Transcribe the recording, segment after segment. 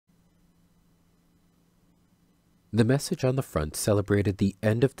The message on the front celebrated the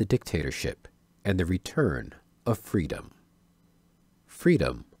end of the dictatorship and the return of freedom.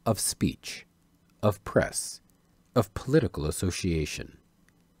 Freedom of speech, of press, of political association.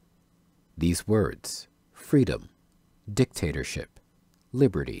 These words, freedom, dictatorship,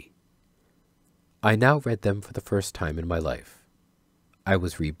 liberty. I now read them for the first time in my life. I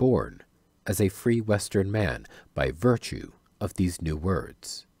was reborn as a free Western man by virtue of these new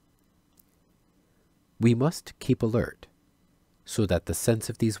words. We must keep alert, so that the sense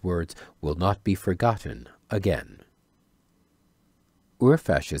of these words will not be forgotten again.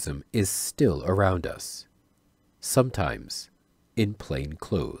 Ur-Fascism is still around us, sometimes in plain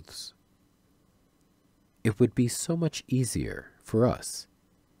clothes. It would be so much easier for us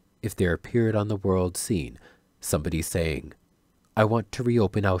if there appeared on the world scene somebody saying, "I want to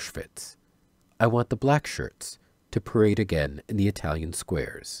reopen Auschwitz. I want the black shirts to parade again in the Italian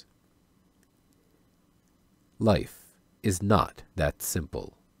squares." Life is not that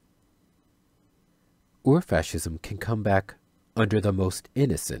simple. Ur-Fascism can come back under the most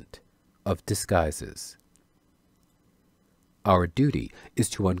innocent of disguises. Our duty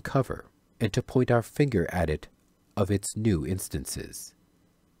is to uncover and to point our finger at it of its new instances,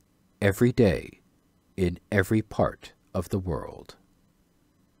 every day, in every part of the world.